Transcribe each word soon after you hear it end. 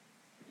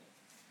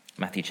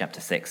Matthew chapter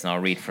 6, and I'll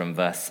read from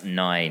verse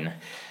 9.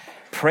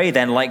 Pray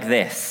then like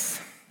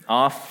this: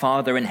 Our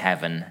Father in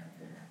heaven,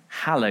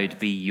 hallowed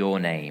be your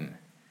name.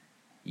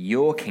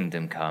 Your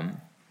kingdom come,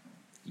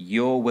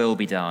 your will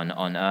be done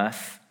on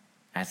earth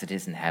as it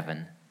is in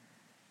heaven.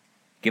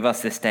 Give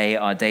us this day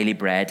our daily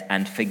bread,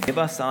 and forgive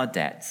us our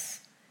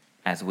debts,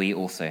 as we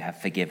also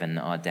have forgiven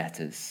our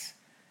debtors.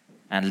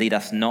 And lead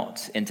us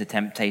not into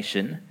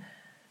temptation,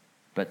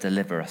 but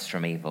deliver us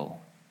from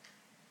evil.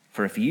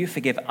 For if you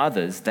forgive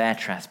others their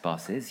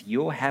trespasses,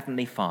 your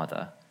heavenly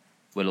Father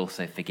will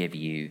also forgive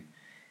you.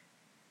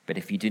 But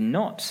if you do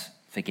not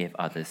forgive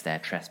others their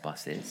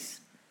trespasses,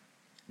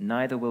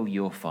 neither will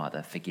your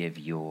Father forgive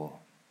your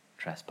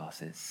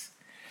trespasses.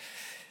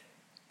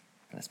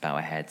 Let's bow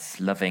our heads.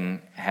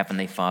 Loving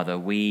Heavenly Father,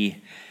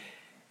 we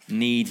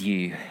need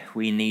you.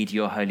 We need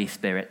your Holy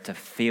Spirit to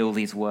feel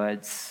these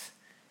words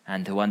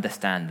and to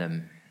understand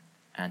them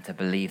and to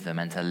believe them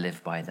and to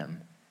live by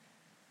them.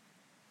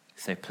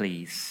 So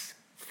please,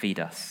 feed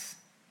us.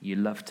 You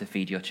love to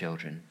feed your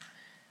children.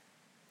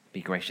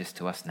 Be gracious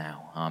to us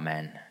now.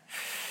 Amen.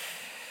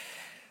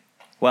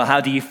 Well, how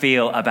do you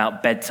feel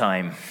about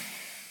bedtime?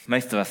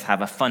 Most of us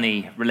have a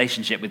funny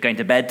relationship with going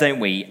to bed, don't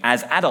we?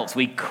 As adults,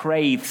 we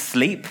crave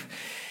sleep,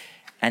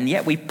 and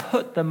yet we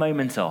put the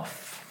moment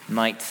off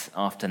night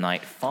after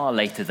night far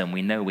later than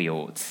we know we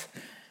ought.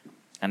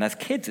 And as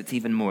kids, it's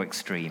even more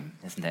extreme,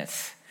 isn't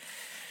it?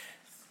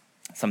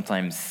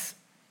 Sometimes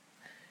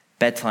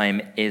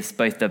bedtime is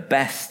both the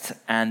best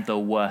and the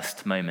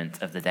worst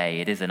moment of the day.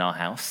 It is in our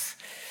house.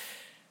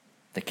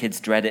 The kids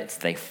dread it,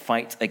 they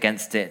fight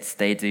against it,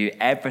 they do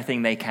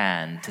everything they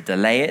can to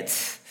delay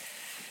it.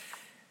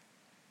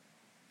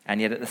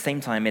 And yet at the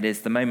same time, it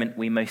is the moment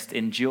we most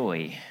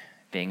enjoy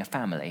being a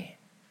family.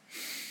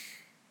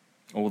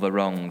 All the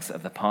wrongs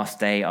of the past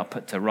day are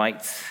put to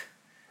rights.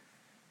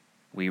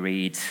 We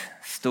read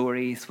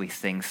stories, we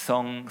sing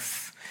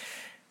songs,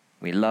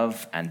 we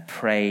love and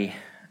pray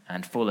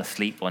and fall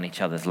asleep on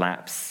each other's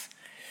laps.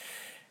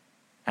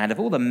 And of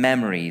all the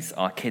memories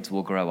our kids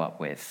will grow up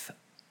with,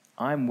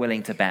 I'm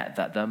willing to bet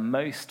that the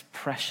most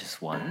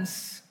precious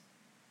ones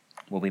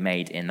will be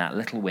made in that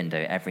little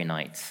window every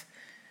night,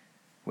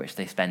 which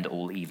they spend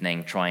all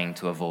evening trying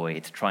to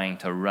avoid, trying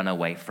to run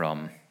away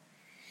from.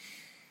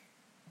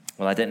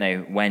 Well, I don't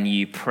know when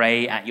you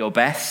pray at your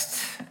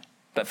best,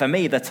 but for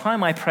me, the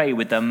time I pray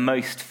with the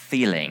most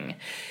feeling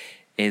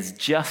is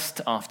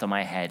just after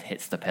my head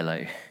hits the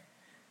pillow.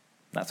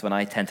 That's when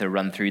I tend to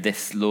run through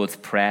this Lord's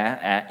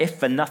Prayer, if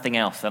for nothing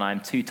else, then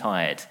I'm too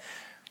tired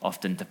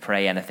often to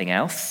pray anything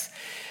else.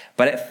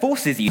 But it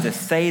forces you to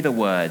say the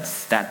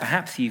words that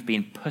perhaps you've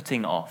been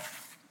putting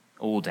off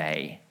all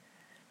day.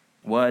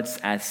 Words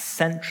as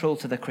central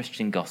to the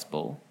Christian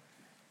gospel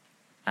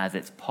as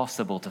it's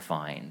possible to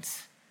find.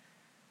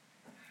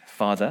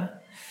 Father,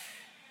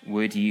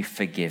 would you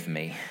forgive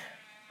me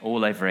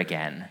all over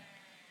again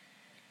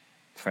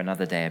for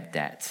another day of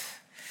debt?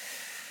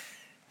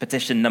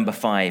 Petition number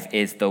 5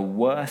 is the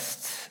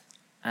worst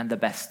and the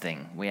best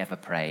thing we ever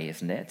pray,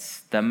 isn't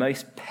it? The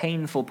most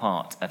painful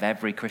part of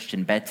every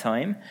Christian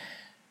bedtime,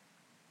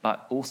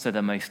 but also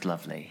the most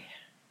lovely.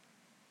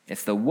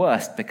 It's the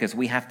worst because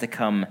we have to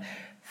come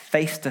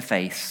face to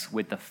face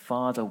with the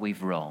Father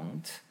we've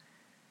wronged,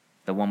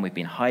 the one we've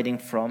been hiding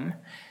from,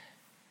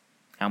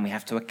 and we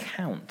have to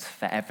account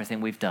for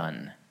everything we've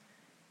done.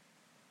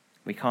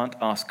 We can't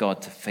ask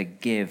God to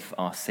forgive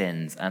our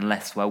sins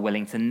unless we're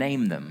willing to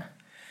name them.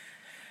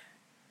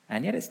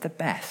 And yet it's the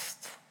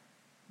best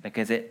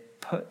because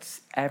it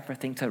puts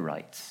everything to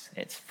rights.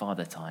 It's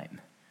Father time.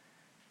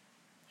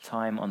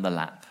 Time on the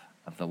lap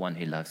of the one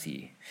who loves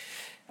you.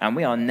 And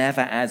we are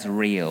never as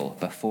real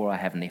before our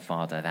Heavenly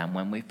Father than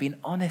when we've been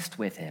honest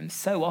with him.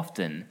 So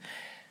often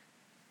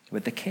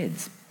with the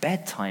kids,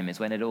 bedtime is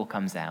when it all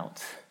comes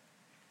out.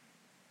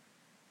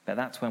 But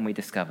that's when we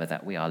discover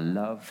that we are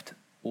loved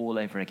all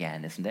over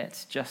again, isn't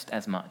it? Just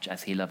as much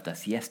as he loved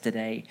us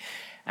yesterday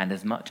and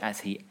as much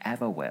as he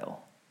ever will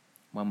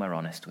when we're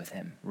honest with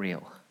him,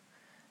 real.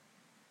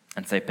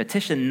 And so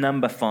petition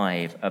number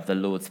 5 of the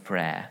Lord's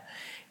Prayer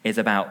is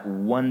about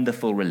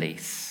wonderful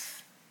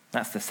release.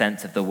 That's the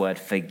sense of the word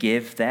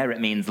forgive there. It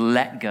means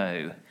let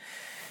go.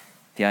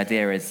 The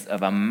idea is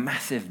of a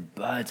massive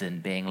burden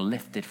being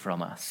lifted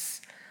from us.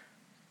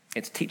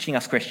 It's teaching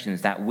us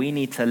Christians that we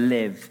need to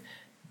live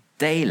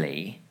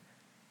daily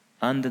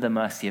under the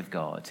mercy of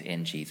God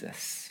in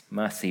Jesus.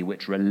 Mercy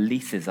which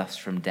releases us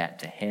from debt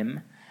to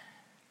him,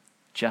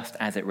 just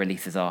as it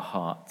releases our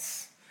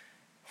hearts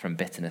from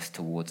bitterness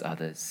towards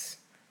others.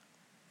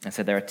 And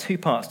so there are 2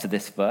 parts to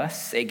this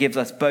verse. It gives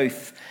us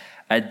both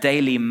a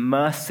daily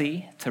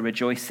mercy to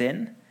rejoice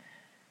in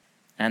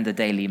and a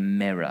daily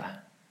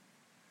mirror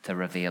to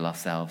reveal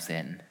ourselves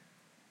in.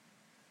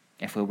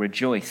 If we'll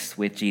rejoice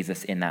with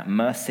Jesus in that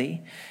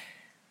mercy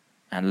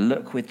and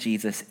look with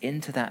Jesus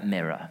into that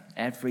mirror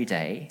every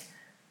day,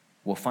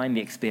 we'll find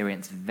the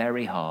experience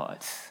very hard.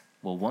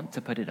 We'll want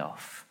to put it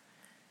off,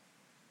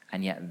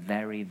 and yet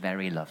very,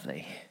 very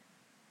lovely.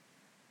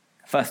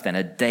 First then,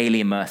 a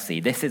daily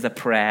mercy. This is a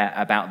prayer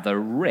about the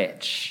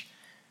rich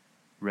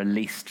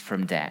released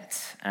from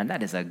debt. And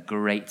that is a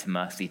great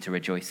mercy to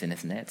rejoice in,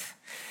 isn't it?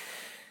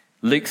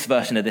 Luke's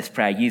version of this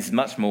prayer uses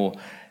much more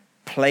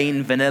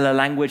plain vanilla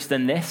language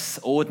than this,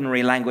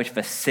 ordinary language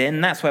for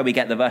sin. That's where we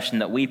get the version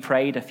that we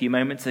prayed a few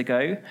moments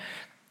ago.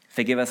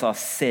 Forgive us our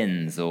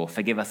sins, or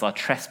forgive us our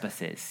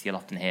trespasses. You'll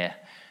often hear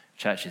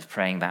churches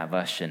praying that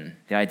version.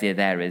 The idea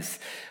there is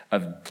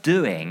of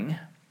doing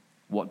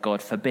what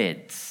God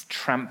forbids,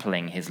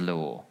 trampling his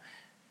law.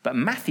 But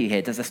Matthew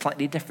here does a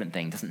slightly different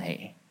thing, doesn't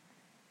he?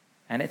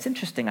 And it's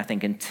interesting, I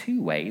think, in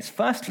two ways.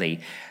 Firstly,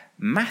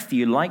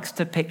 Matthew likes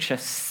to picture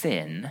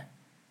sin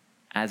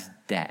as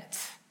debt.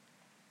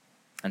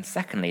 And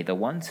secondly, the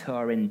ones who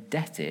are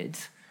indebted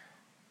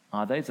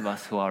are those of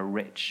us who are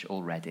rich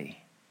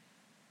already.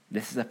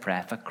 This is a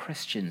prayer for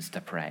Christians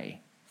to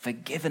pray,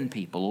 forgiven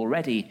people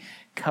already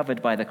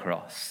covered by the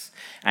cross.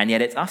 And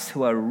yet it's us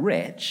who are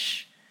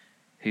rich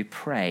who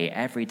pray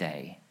every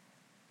day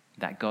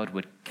that God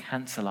would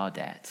cancel our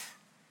debt.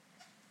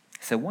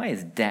 So why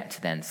is debt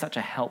then such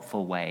a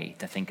helpful way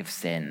to think of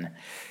sin?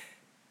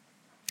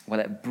 Well,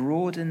 it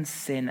broadens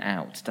sin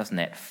out, doesn't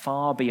it?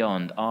 Far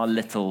beyond our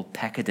little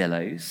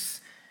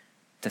peccadillos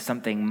to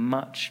something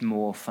much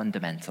more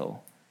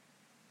fundamental.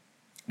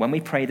 When we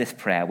pray this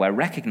prayer, we're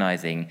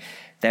recognizing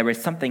there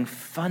is something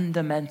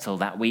fundamental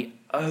that we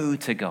owe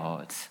to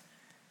God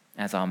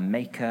as our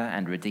Maker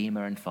and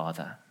Redeemer and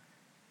Father.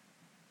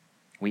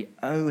 We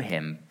owe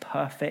him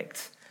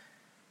perfect,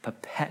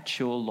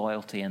 perpetual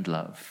loyalty and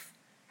love.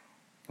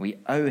 We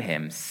owe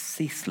him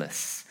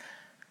ceaseless,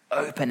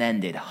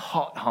 open-ended,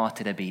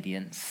 hot-hearted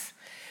obedience.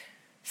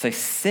 So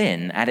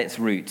sin at its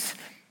root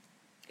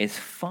is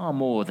far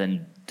more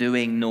than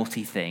doing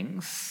naughty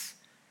things.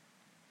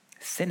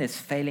 Sin is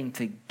failing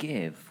to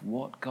give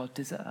what God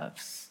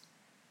deserves,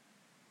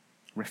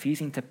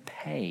 refusing to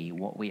pay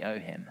what we owe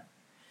him.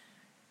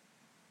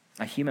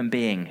 A human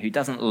being who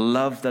doesn't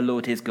love the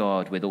Lord his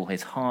God with all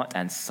his heart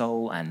and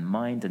soul and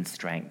mind and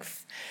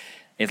strength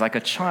is like a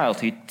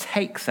child who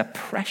takes a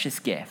precious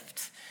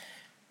gift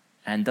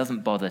and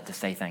doesn't bother to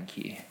say thank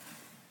you.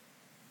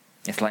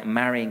 It's like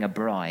marrying a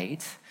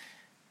bride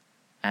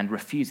and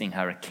refusing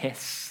her a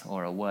kiss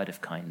or a word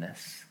of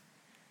kindness,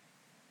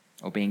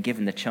 or being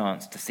given the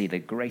chance to see the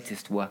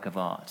greatest work of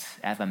art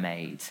ever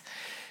made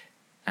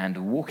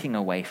and walking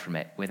away from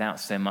it without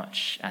so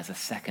much as a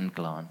second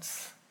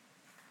glance.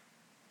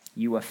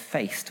 You are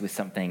faced with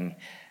something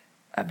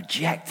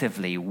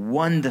objectively,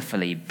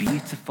 wonderfully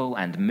beautiful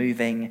and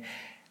moving,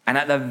 and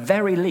at the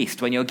very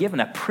least, when you're given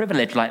a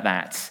privilege like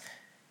that,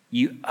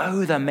 you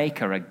owe the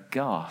Maker a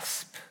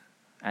gasp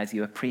as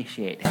you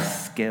appreciate his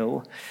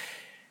skill.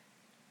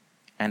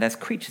 And as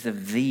creatures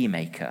of the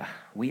Maker,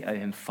 we owe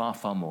him far,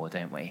 far more,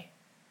 don't we?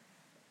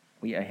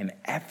 We owe him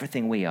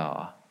everything we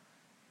are.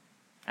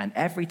 And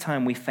every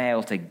time we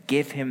fail to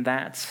give him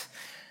that,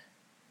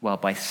 well,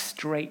 by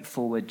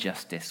straightforward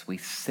justice, we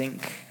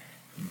sink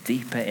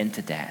deeper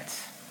into debt.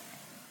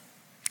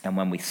 And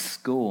when we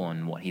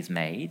scorn what he's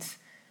made,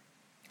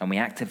 and we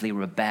actively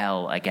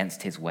rebel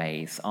against his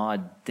ways, our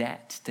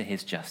debt to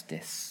his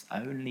justice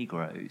only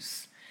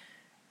grows.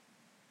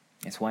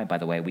 It's why, by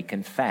the way, we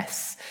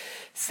confess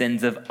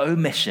sins of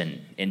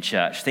omission in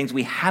church, things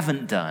we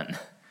haven't done,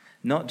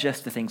 not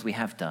just the things we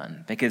have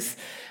done. Because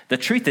the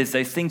truth is,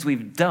 those things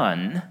we've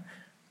done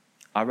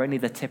are only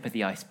the tip of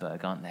the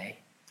iceberg, aren't they?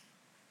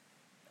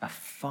 A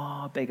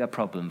far bigger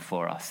problem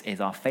for us is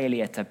our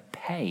failure to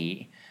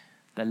pay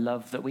the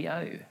love that we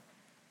owe.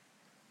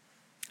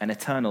 An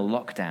eternal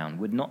lockdown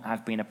would not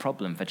have been a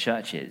problem for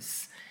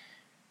churches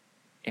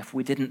if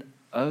we didn't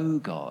owe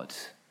God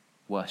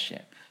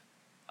worship,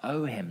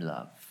 owe him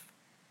love.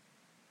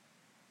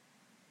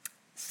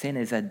 Sin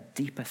is a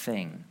deeper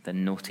thing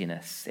than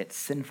naughtiness. It's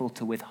sinful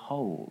to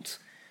withhold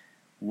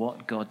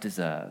what God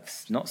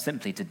deserves, not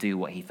simply to do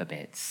what he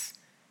forbids.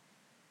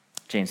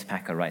 James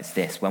Packer writes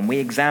this: when we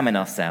examine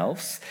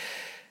ourselves,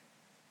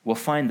 we'll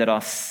find that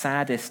our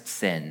saddest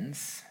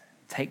sins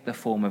take the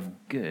form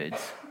of good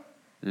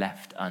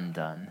left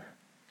undone.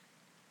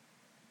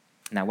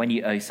 Now, when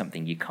you owe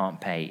something you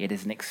can't pay, it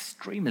is an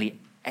extremely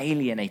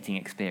alienating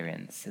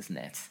experience, isn't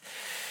it?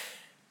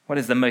 What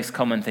is the most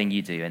common thing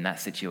you do in that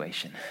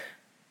situation?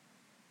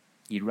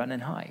 You run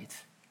and hide.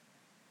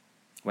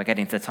 We're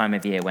getting to the time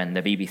of year when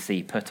the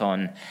BBC put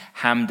on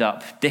hammed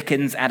up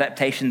Dickens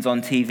adaptations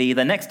on TV.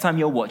 The next time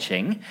you're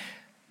watching,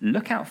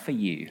 look out for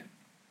you,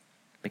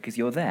 because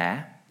you're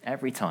there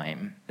every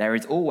time. There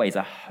is always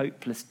a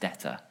hopeless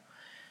debtor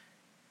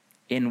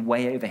in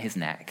way over his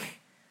neck,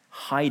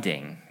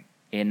 hiding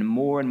in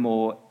more and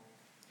more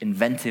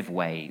inventive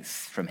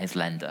ways from his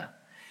lender.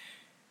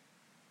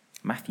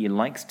 Matthew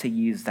likes to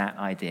use that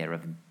idea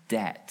of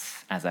debt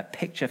as a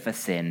picture for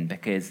sin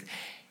because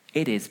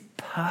it is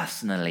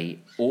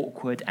personally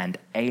awkward and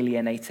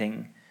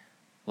alienating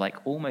like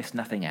almost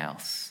nothing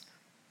else.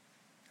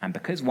 And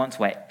because once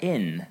we're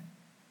in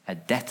a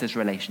debtor's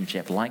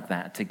relationship like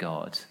that to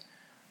God,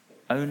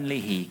 only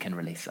he can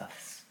release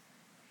us.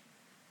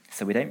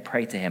 So we don't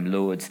pray to him,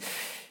 Lord,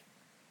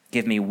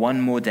 give me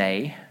one more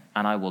day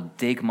and I will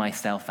dig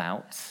myself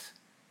out.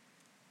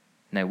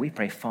 No, we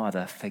pray,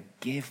 Father,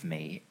 forgive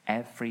me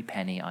every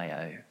penny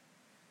I owe.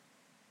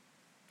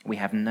 We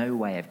have no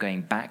way of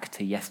going back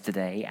to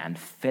yesterday and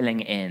filling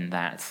in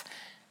that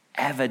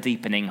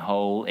ever-deepening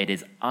hole. It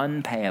is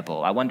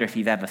unpayable. I wonder if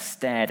you've ever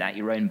stared at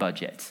your own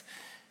budget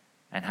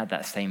and had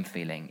that same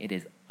feeling. It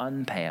is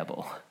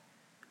unpayable.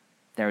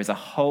 There is a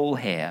hole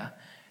here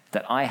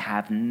that I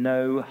have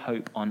no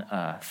hope on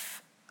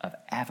earth of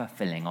ever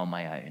filling on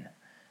my own.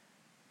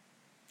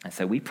 And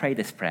so we pray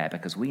this prayer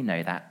because we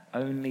know that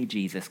only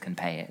Jesus can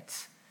pay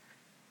it.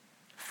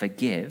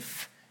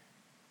 Forgive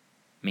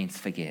means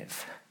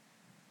forgive.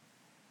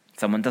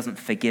 Someone doesn't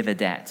forgive a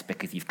debt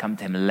because you've come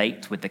to him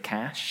late with the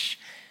cash.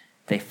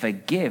 They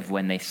forgive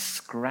when they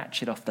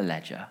scratch it off the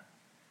ledger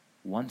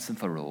once and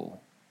for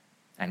all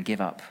and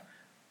give up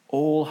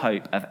all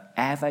hope of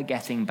ever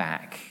getting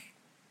back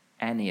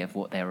any of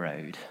what they're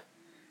owed.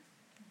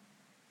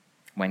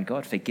 When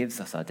God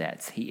forgives us our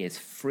debts, he is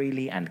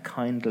freely and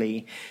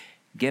kindly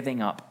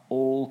giving up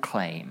all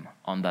claim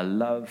on the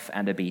love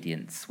and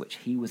obedience which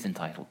he was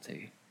entitled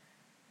to,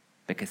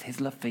 because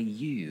his love for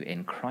you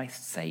in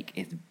Christ's sake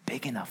is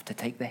big enough to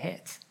take the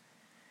hit.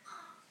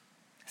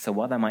 So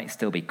while there might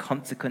still be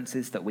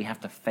consequences that we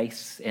have to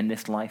face in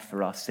this life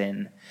for our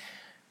sin,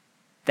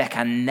 there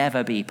can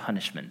never be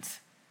punishment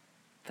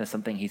for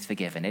something he's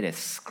forgiven. It is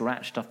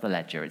scratched off the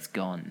ledger. It's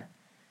gone.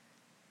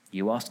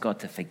 You asked God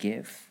to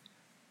forgive,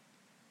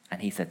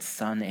 and he said,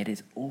 Son, it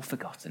is all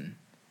forgotten.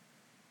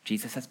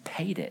 Jesus has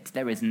paid it.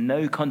 There is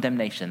no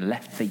condemnation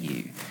left for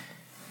you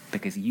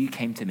because you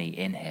came to me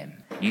in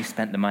him. You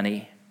spent the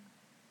money.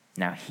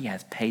 Now he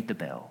has paid the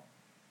bill,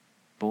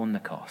 borne the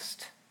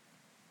cost.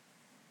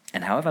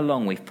 And however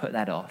long we've put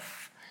that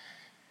off,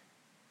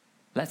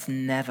 let's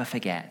never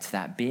forget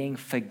that being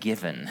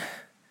forgiven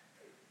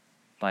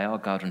by our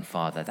God and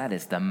Father, that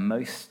is the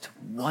most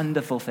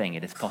wonderful thing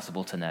it is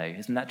possible to know.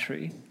 Isn't that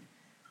true?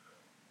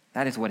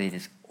 That is what it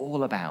is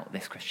all about,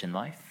 this Christian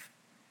life.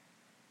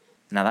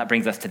 Now that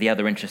brings us to the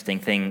other interesting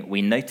thing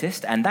we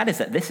noticed, and that is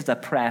that this is a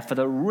prayer for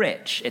the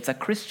rich. It's a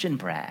Christian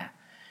prayer.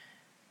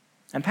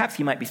 And perhaps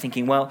you might be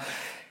thinking, well,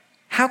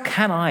 how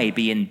can I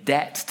be in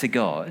debt to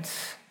God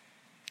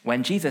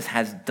when Jesus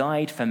has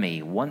died for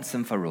me once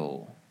and for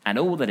all, and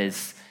all that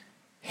is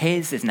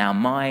his is now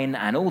mine,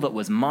 and all that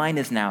was mine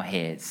is now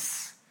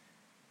his?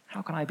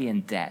 How can I be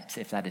in debt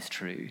if that is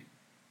true?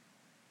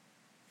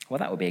 Well,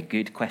 that would be a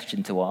good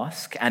question to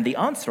ask. And the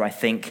answer, I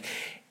think,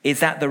 is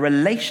that the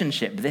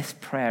relationship this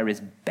prayer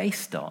is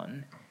based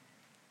on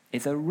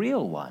is a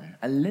real one,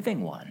 a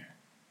living one.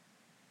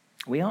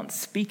 We aren't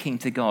speaking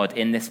to God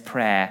in this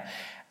prayer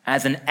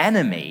as an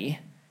enemy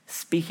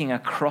speaking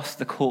across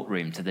the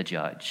courtroom to the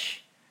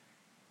judge.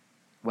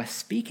 We're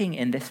speaking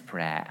in this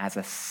prayer as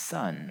a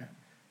son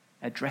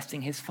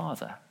addressing his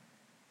father.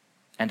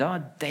 And our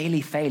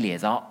daily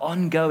failures, our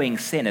ongoing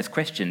sin as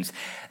Christians,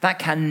 that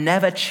can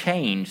never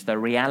change the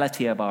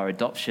reality of our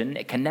adoption.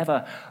 It can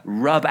never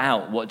rub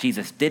out what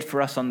Jesus did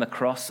for us on the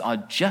cross. Our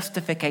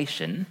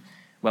justification,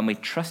 when we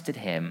trusted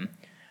him,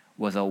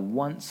 was a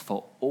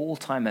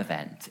once-for-all-time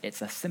event.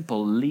 It's a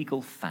simple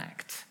legal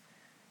fact.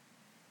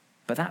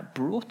 But that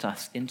brought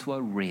us into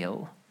a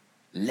real,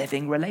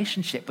 living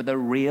relationship with a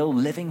real,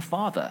 living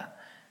Father,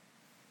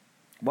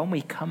 one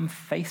we come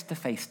face to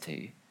face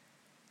to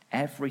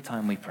every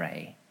time we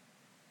pray.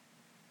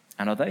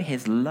 And although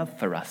his love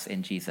for us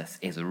in Jesus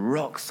is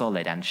rock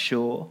solid and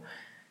sure,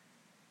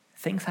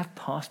 things have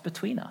passed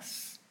between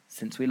us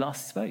since we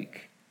last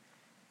spoke.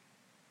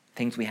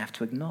 Things we have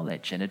to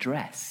acknowledge and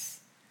address.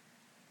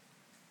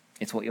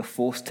 It's what you're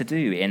forced to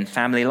do in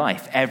family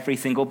life every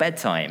single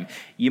bedtime.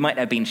 You might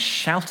have been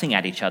shouting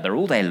at each other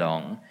all day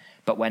long,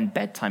 but when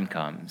bedtime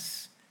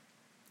comes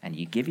and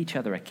you give each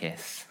other a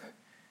kiss,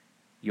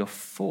 you're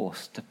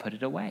forced to put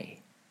it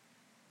away,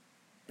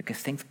 because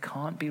things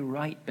can't be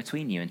right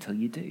between you until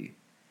you do.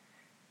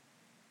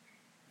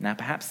 Now,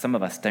 perhaps some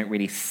of us don't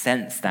really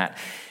sense that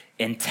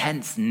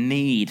intense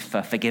need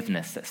for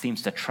forgiveness that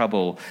seems to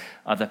trouble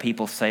other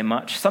people so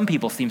much. Some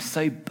people seem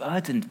so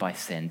burdened by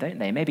sin, don't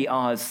they? Maybe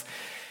ours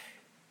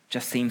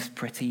just seems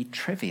pretty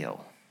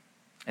trivial,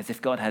 as if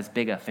God has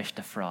bigger fish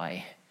to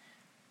fry.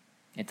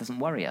 It doesn't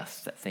worry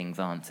us that things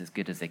aren't as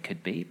good as they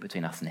could be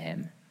between us and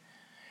him.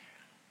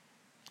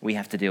 We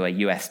have to do a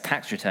US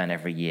tax return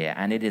every year,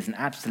 and it is an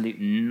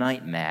absolute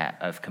nightmare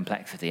of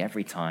complexity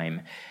every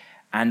time.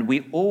 And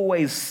we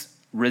always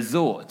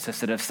resort to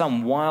sort of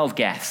some wild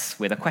guess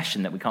with a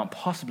question that we can't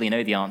possibly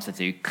know the answer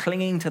to,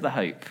 clinging to the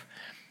hope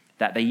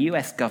that the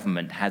US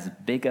government has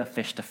bigger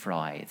fish to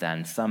fry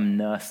than some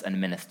nurse and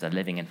minister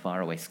living in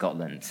faraway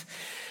Scotland.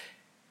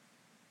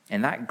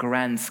 In that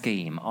grand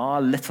scheme,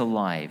 our little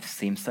lives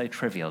seem so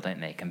trivial,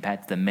 don't they,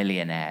 compared to the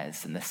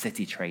millionaires and the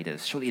city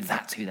traders. Surely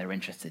that's who they're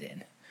interested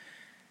in.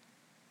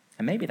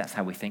 And maybe that's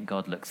how we think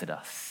God looks at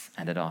us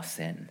and at our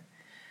sin.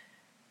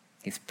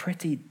 He's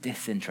pretty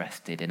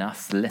disinterested in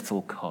us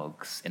little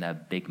cogs in a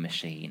big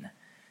machine.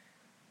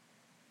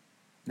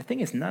 The thing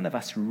is, none of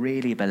us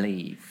really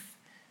believe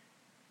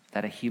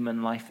that a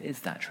human life is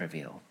that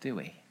trivial, do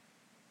we?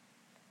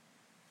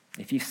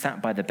 If you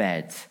sat by the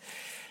bed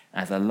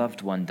as a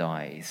loved one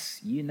dies,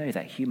 you know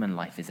that human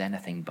life is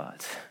anything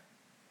but.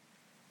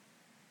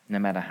 No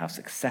matter how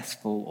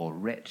successful or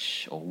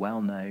rich or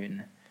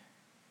well-known,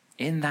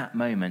 in that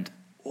moment,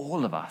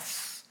 all of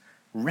us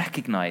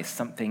recognize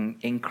something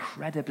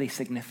incredibly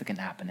significant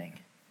happening.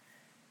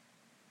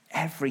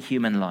 Every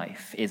human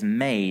life is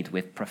made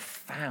with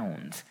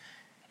profound,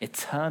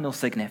 eternal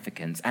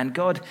significance, and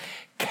God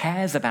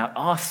cares about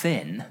our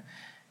sin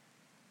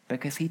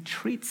because he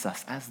treats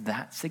us as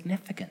that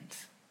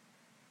significant.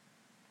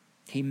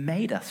 He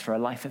made us for a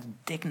life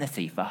of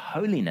dignity, for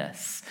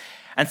holiness.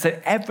 And so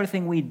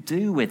everything we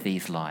do with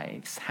these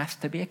lives has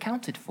to be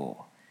accounted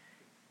for.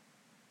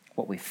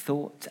 What we've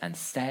thought and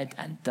said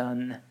and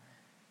done,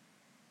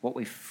 what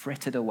we've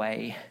frittered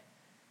away,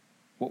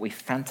 what we've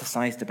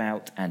fantasized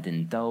about and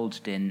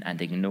indulged in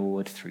and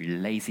ignored through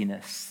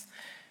laziness,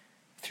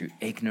 through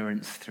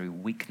ignorance, through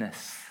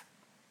weakness,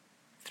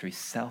 through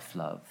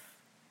self-love.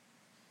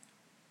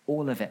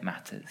 All of it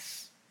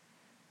matters,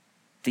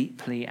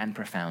 deeply and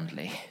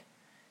profoundly.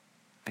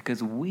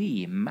 Because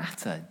we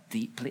matter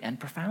deeply and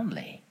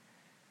profoundly.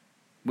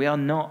 We are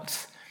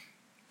not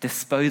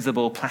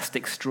disposable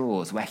plastic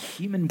straws. We're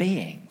human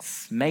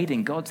beings made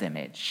in God's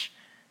image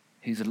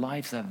whose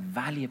lives are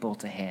valuable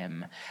to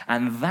him.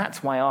 And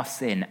that's why our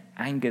sin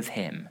angers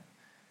him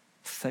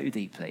so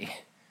deeply.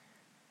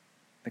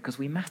 Because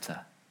we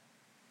matter.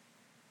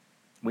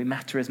 We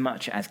matter as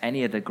much as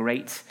any of the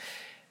great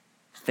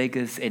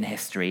figures in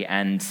history,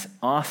 and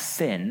our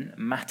sin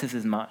matters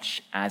as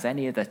much as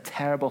any of the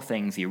terrible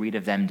things you read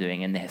of them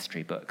doing in the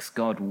history books.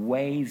 God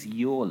weighs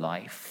your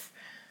life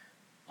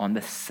on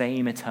the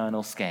same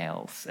eternal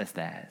scales as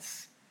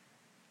theirs.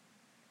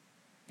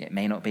 It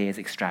may not be as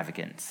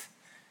extravagant,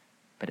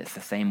 but it's the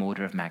same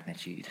order of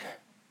magnitude.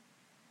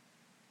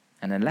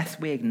 And unless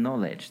we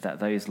acknowledge that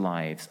those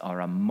lives are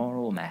a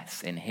moral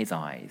mess in his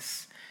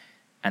eyes,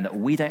 and that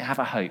we don't have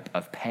a hope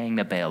of paying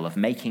the bill, of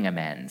making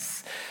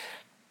amends,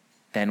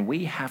 then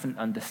we haven't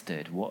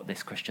understood what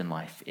this Christian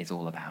life is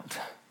all about.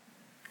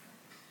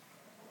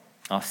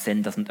 Our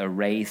sin doesn't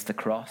erase the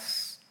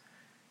cross,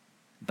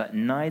 but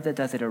neither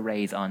does it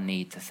erase our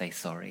need to say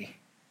sorry.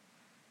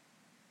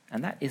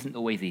 And that isn't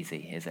always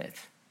easy, is it?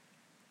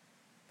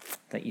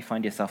 That you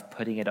find yourself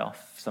putting it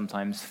off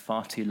sometimes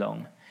far too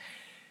long.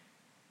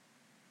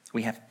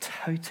 We have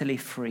totally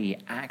free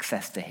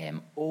access to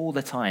him all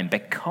the time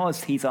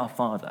because he's our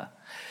Father.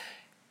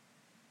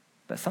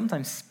 But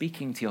sometimes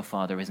speaking to your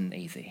Father isn't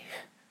easy.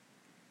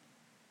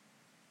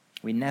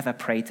 We never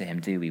pray to him,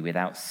 do we,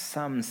 without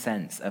some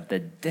sense of the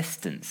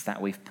distance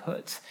that we've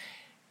put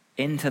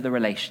into the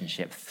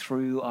relationship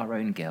through our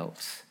own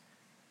guilt.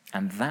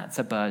 And that's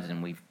a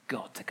burden we've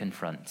got to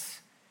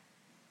confront.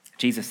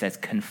 Jesus says,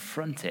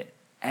 confront it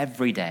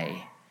every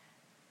day.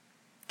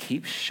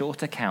 Keep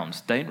short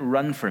accounts. Don't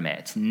run from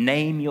it.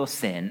 Name your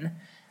sin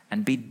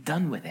and be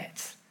done with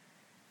it.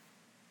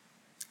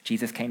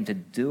 Jesus came to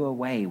do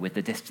away with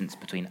the distance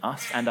between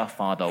us and our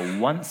Father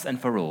once and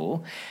for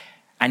all,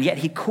 and yet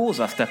he calls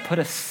us to put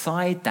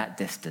aside that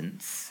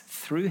distance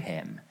through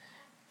him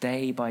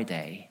day by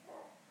day,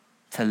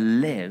 to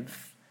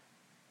live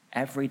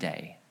every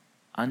day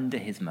under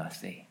his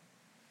mercy.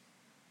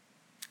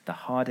 The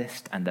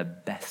hardest and the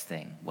best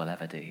thing we'll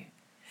ever do.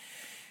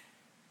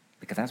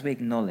 Because as we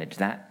acknowledge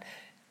that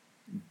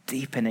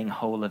deepening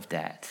hole of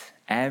debt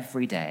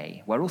every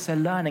day, we're also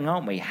learning,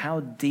 aren't we, how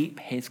deep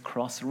his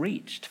cross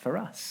reached for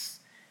us.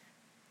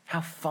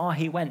 How far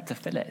he went to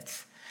fill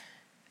it.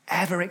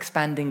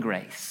 Ever-expanding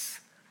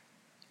grace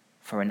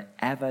for an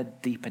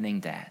ever-deepening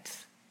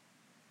debt.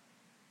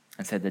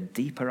 And so the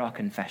deeper our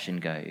confession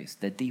goes,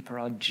 the deeper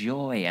our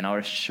joy and our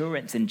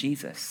assurance in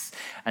Jesus,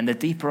 and the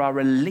deeper our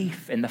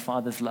relief in the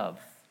Father's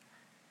love.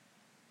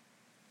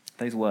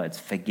 Those words,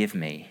 forgive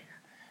me,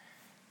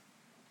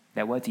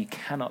 they're words you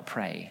cannot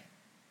pray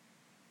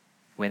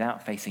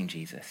without facing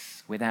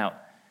Jesus, without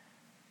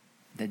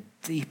the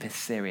deepest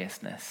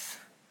seriousness.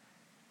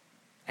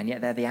 And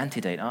yet they're the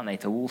antidote, aren't they,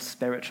 to all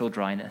spiritual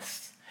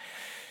dryness,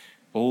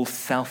 all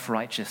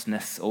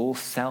self-righteousness, all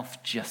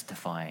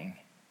self-justifying.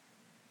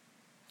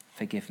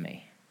 Forgive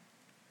me.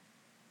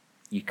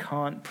 You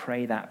can't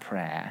pray that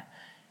prayer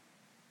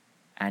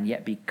and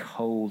yet be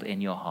cold in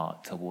your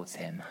heart towards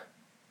him.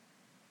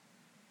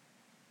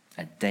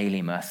 A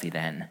daily mercy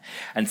then.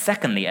 And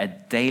secondly, a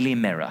daily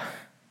mirror.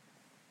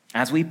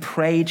 As we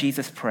pray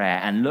Jesus' prayer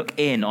and look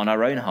in on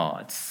our own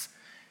hearts,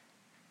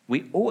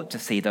 we ought to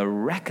see the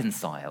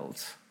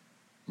reconciled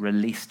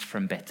released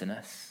from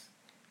bitterness.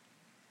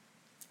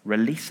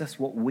 Release us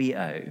what we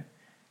owe,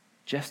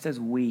 just as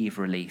we've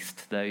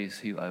released those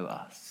who owe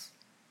us.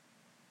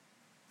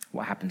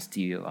 What happens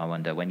to you, I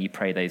wonder, when you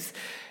pray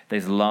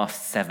those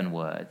last 7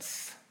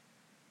 words?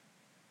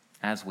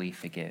 As we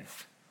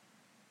forgive.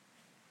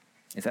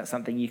 Is that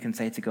something you can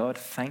say to God?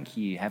 Thank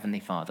you, Heavenly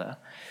Father,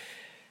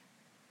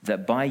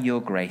 that by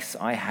your grace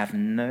I have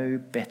no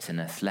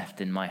bitterness left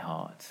in my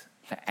heart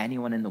for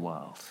anyone in the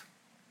world.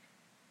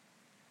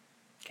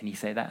 Can you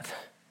say that?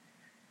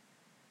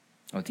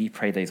 Or do you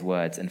pray those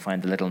words and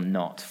find a little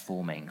knot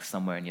forming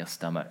somewhere in your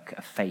stomach,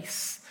 a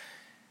face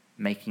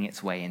making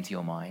its way into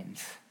your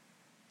mind.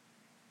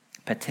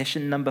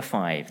 Petition number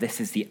 5, this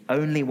is the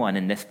only one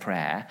in this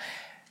prayer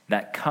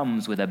that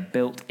comes with a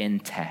built-in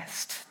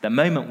test. The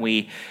moment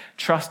we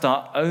trust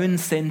our own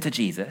sin to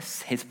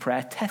Jesus, his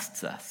prayer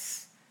tests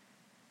us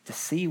to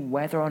see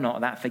whether or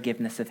not that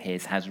forgiveness of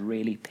his has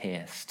really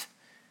pierced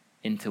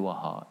into our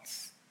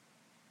hearts.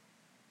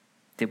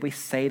 Did we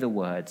say the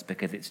words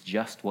because it's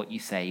just what you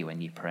say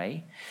when you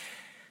pray?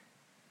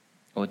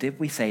 Or did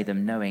we say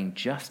them knowing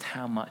just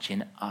how much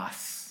in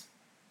us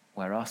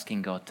we're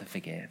asking God to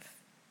forgive?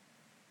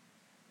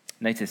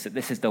 Notice that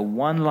this is the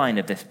one line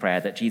of this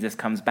prayer that Jesus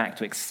comes back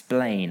to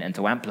explain and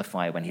to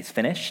amplify when he's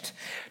finished,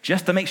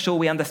 just to make sure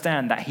we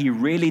understand that he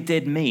really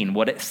did mean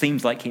what it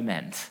seems like he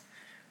meant.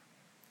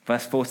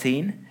 Verse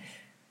 14,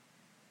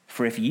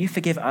 for if you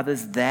forgive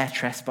others their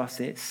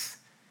trespasses,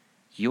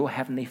 your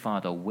heavenly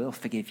Father will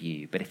forgive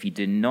you. But if you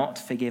do not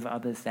forgive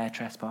others their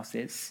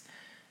trespasses,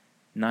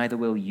 neither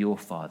will your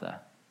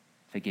Father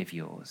forgive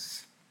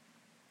yours.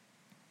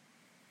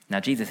 Now,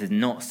 Jesus is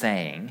not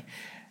saying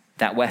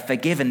that we're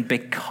forgiven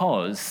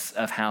because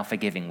of how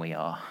forgiving we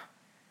are.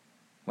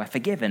 We're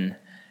forgiven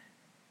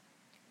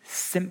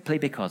simply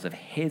because of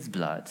his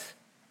blood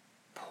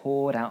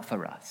poured out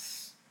for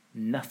us,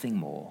 nothing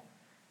more.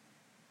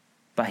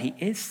 But he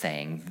is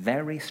saying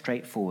very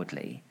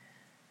straightforwardly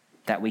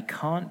that we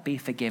can't be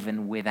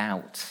forgiven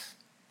without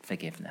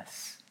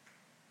forgiveness.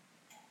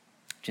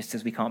 Just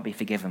as we can't be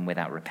forgiven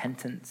without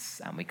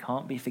repentance, and we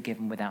can't be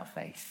forgiven without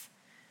faith.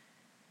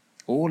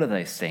 All of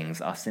those things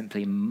are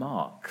simply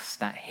marks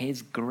that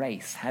his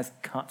grace has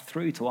cut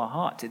through to our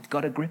heart. It's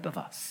got a grip of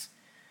us.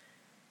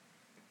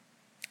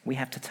 We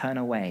have to turn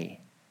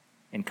away.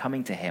 In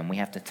coming to him, we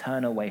have to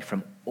turn away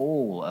from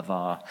all of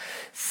our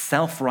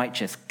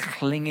self-righteous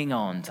clinging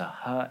on to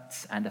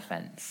hurt and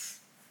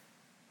offense.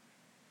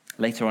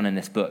 Later on in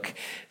this book,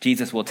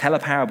 Jesus will tell a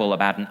parable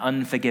about an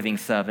unforgiving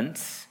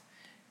servant,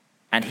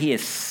 and he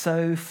is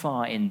so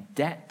far in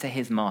debt to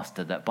his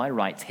master that by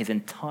rights his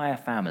entire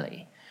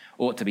family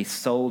ought to be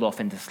sold off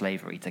into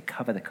slavery to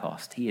cover the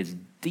cost. He is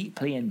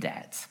deeply in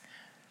debt,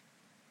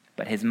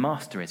 but his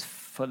master is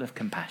full of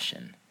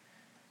compassion.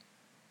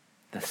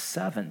 The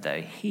servant,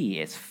 though, he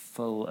is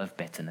full of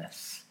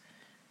bitterness.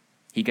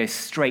 He goes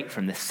straight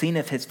from the scene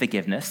of his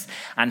forgiveness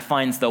and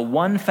finds the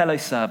one fellow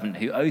servant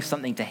who owes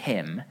something to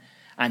him,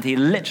 and he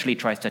literally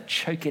tries to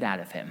choke it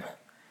out of him.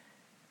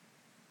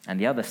 And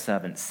the other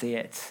servants see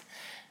it,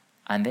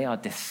 and they are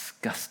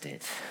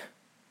disgusted.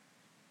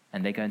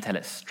 And they go and tell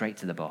it straight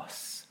to the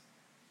boss.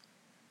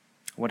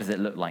 What does it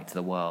look like to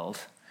the world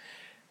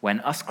when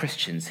us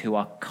Christians, who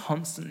are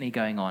constantly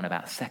going on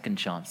about second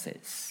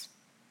chances,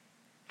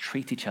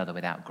 treat each other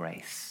without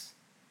grace?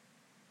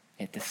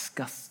 It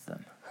disgusts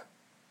them.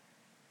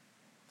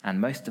 And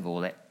most of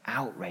all, it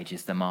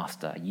outrages the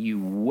master. You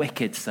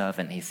wicked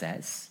servant, he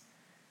says.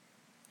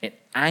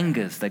 It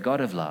angers the God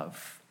of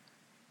love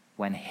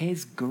when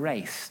his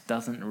grace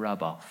doesn't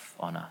rub off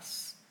on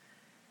us.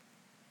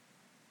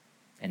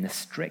 In the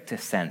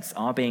strictest sense,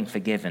 our being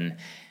forgiven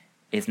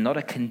is not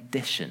a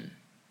condition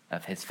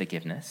of his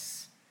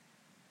forgiveness.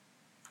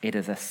 It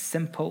is a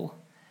simple,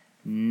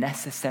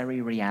 necessary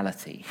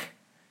reality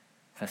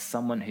for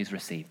someone who's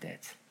received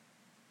it.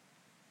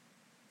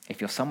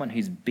 If you're someone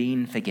who's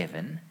been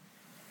forgiven,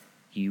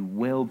 you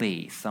will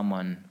be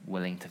someone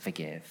willing to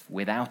forgive,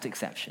 without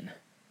exception.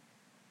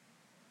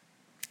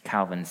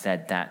 Calvin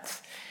said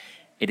that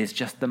it is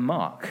just the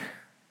mark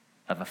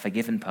of a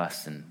forgiven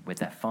person with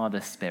their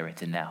Father's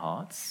Spirit in their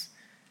hearts.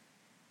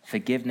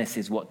 Forgiveness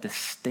is what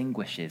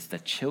distinguishes the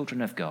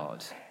children of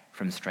God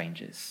from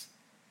strangers.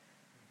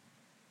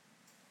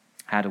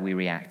 How do we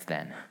react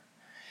then?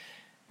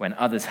 When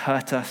others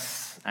hurt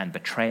us and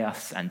betray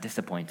us and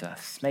disappoint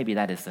us, maybe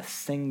that is the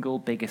single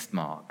biggest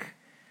mark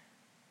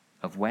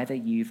of whether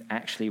you've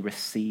actually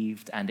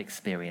received and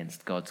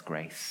experienced God's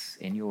grace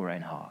in your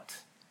own heart.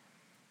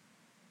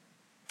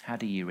 How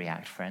do you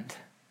react, friend?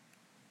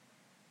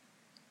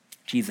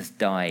 Jesus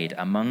died,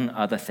 among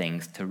other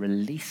things, to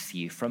release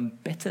you from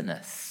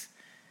bitterness.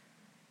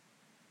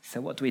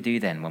 So what do we do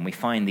then when we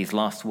find these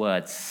last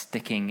words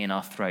sticking in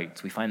our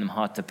throats? We find them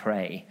hard to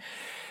pray.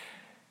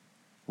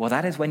 Well,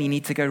 that is when you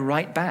need to go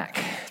right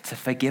back to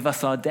forgive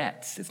us our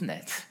debts, isn't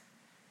it?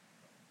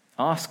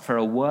 Ask for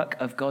a work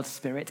of God's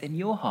Spirit in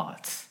your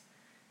heart.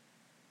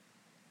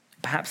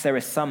 Perhaps there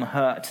is some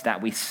hurt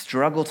that we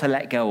struggle to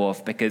let go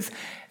of because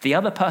the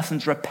other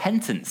person's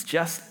repentance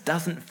just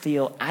doesn't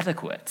feel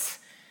adequate.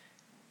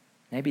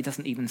 Maybe it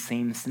doesn't even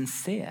seem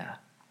sincere.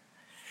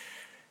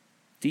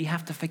 Do you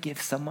have to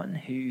forgive someone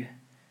who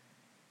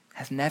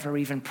has never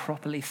even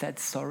properly said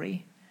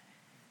sorry?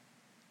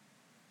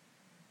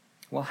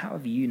 Well, how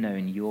have you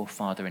known your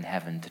Father in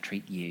heaven to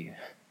treat you?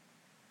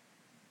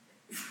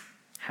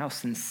 How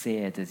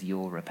sincere does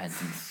your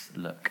repentance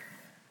look?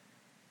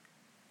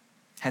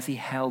 Has he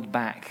held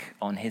back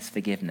on his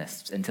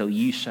forgiveness until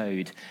you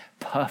showed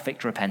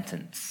perfect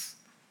repentance,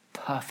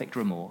 perfect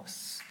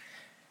remorse?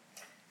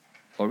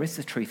 Or is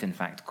the truth, in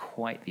fact,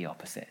 quite the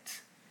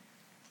opposite?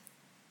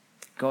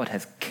 God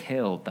has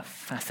killed the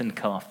fattened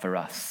calf for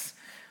us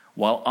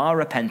while our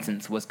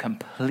repentance was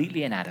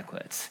completely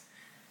inadequate,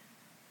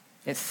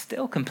 it's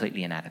still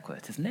completely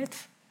inadequate, isn't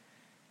it?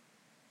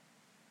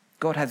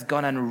 God has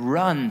gone and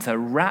run to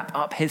wrap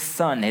up his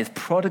son, his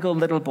prodigal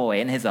little boy,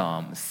 in his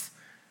arms,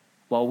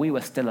 while we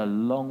were still a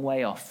long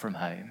way off from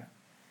home.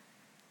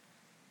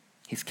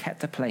 He's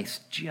kept a place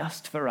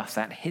just for us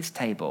at his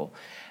table,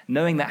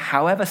 knowing that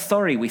however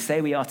sorry we say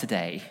we are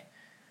today,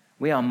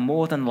 we are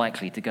more than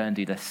likely to go and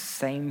do the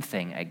same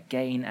thing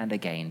again and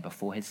again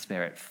before his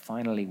Spirit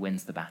finally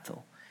wins the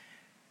battle.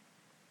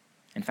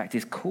 In fact,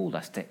 he's called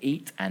us to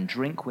eat and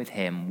drink with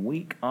him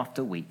week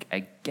after week,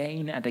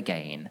 again and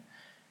again,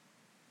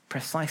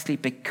 precisely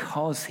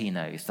because he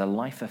knows the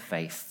life of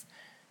faith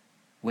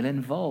will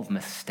involve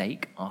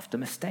mistake after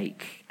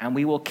mistake, and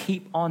we will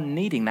keep on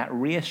needing that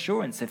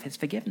reassurance of his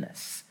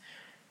forgiveness.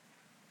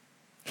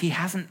 He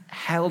hasn't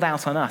held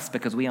out on us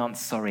because we aren't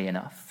sorry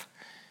enough,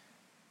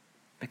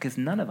 because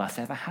none of us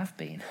ever have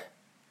been.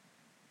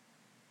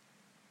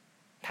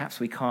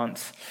 Perhaps we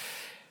can't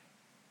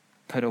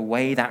put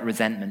away that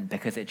resentment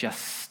because it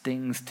just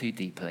stings too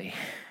deeply.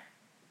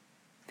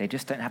 They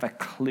just don't have a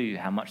clue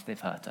how much they've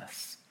hurt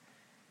us.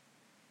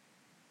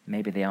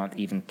 Maybe they aren't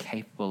even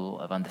capable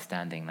of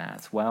understanding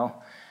that.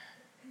 Well,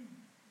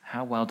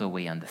 how well do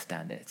we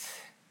understand it?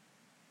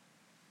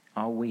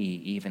 Are we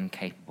even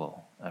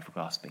capable of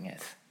grasping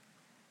it?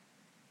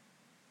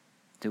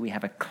 Do we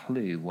have a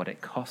clue what it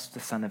costs the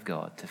Son of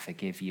God to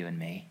forgive you and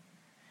me?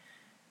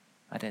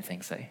 I don't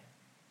think so.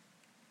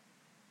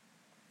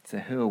 So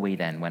who are we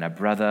then when a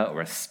brother or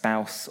a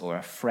spouse or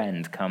a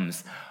friend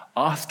comes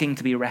asking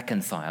to be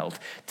reconciled,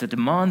 to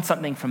demand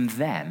something from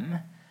them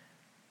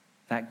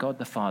that God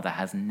the Father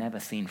has never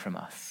seen from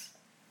us?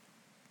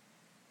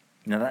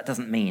 Now, that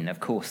doesn't mean, of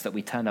course, that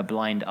we turn a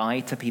blind eye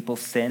to people's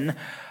sin.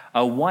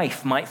 A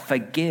wife might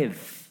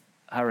forgive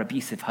her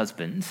abusive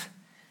husband.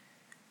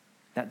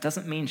 That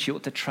doesn't mean she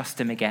ought to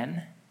trust him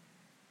again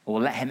or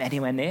let him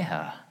anywhere near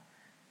her.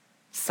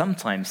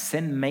 Sometimes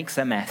sin makes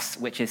a mess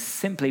which is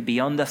simply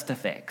beyond us to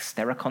fix.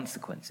 There are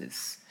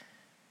consequences.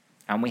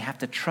 And we have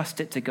to trust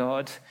it to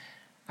God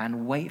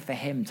and wait for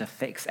him to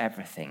fix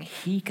everything.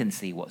 He can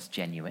see what's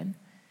genuine.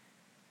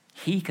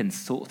 He can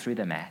sort through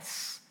the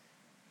mess.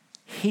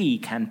 He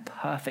can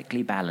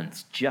perfectly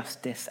balance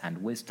justice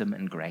and wisdom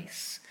and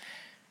grace.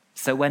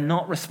 So we're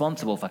not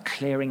responsible for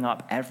clearing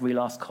up every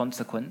last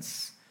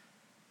consequence.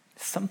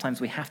 Sometimes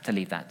we have to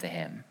leave that to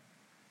him.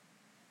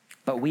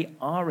 But we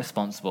are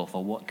responsible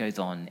for what goes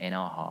on in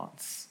our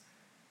hearts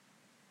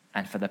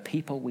and for the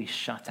people we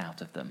shut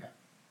out of them.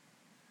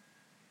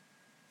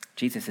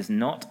 Jesus is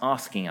not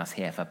asking us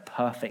here for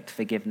perfect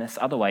forgiveness.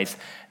 Otherwise,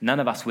 none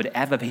of us would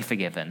ever be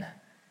forgiven.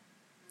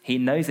 He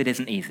knows it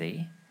isn't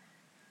easy.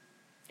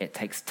 It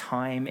takes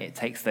time. It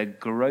takes the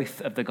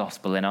growth of the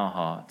gospel in our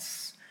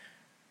hearts.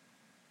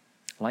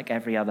 Like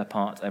every other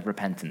part of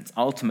repentance,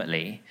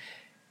 ultimately,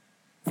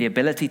 the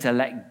ability to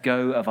let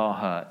go of our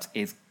hurt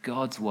is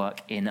God's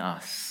work in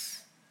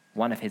us,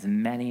 one of his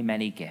many,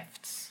 many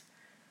gifts,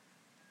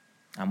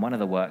 and one of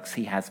the works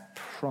he has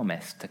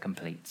promised to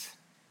complete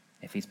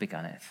if he's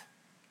begun it.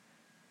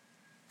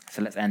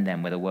 So let's end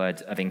then with a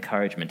word of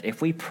encouragement.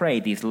 If we pray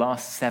these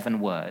last 7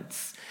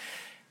 words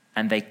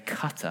and they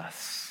cut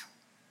us,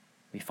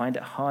 we find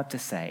it hard to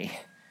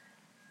say,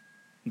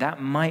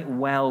 that might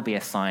well be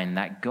a sign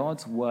that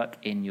God's work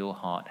in your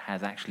heart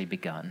has actually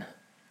begun.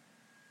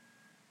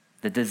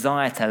 The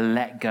desire to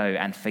let go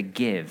and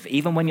forgive,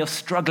 even when you're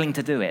struggling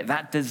to do it,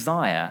 that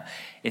desire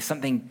is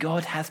something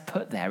God has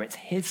put there. It's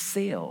his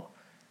seal,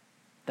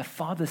 the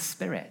Father's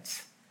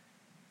Spirit.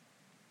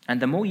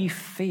 And the more you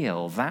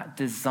feel that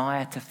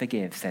desire to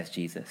forgive, says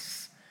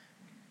Jesus,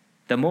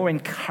 the more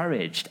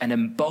encouraged and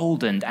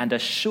emboldened and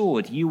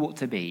assured you ought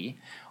to be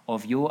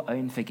of your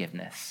own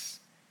forgiveness.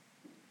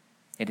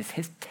 It is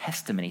his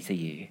testimony to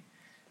you.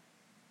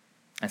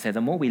 And so the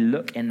more we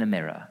look in the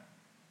mirror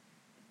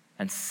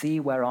and see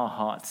where our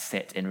hearts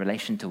sit in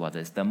relation to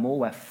others, the more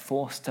we're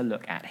forced to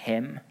look at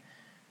him,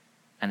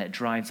 and it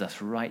drives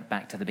us right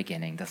back to the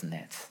beginning, doesn't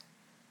it?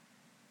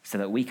 So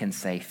that we can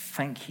say,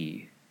 thank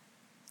you,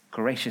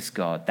 gracious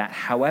God, that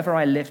however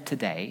I lived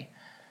today,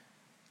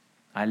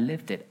 I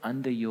lived it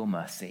under your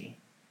mercy.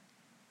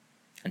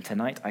 And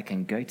tonight I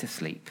can go to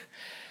sleep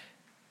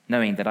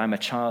knowing that I'm a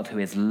child who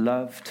is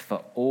loved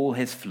for all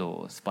his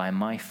flaws by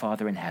my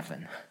Father in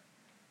heaven.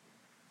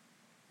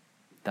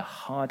 The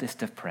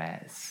hardest of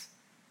prayers,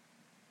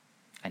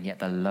 and yet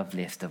the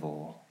loveliest of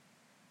all.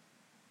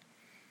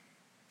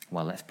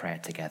 Well, let's pray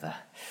it together.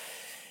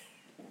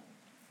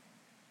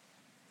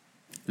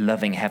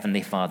 Loving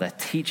Heavenly Father,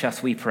 teach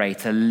us, we pray,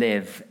 to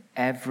live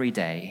every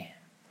day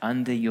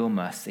under your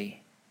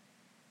mercy.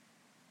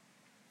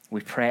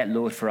 We pray it,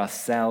 Lord, for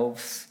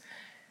ourselves,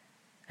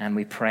 and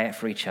we pray it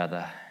for each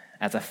other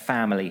as a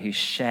family who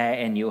share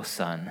in your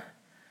Son,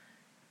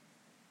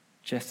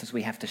 just as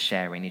we have to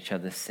share in each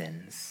other's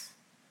sins.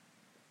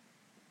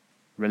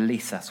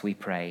 Release us, we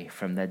pray,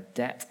 from the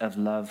debt of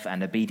love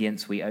and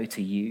obedience we owe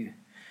to you,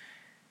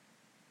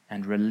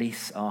 and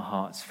release our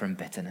hearts from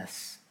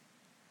bitterness.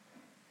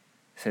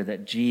 so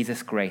that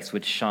Jesus' grace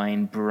would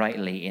shine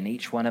brightly in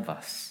each one of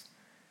us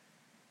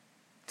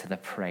to the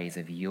praise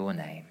of your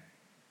name.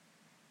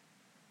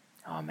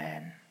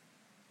 Amen.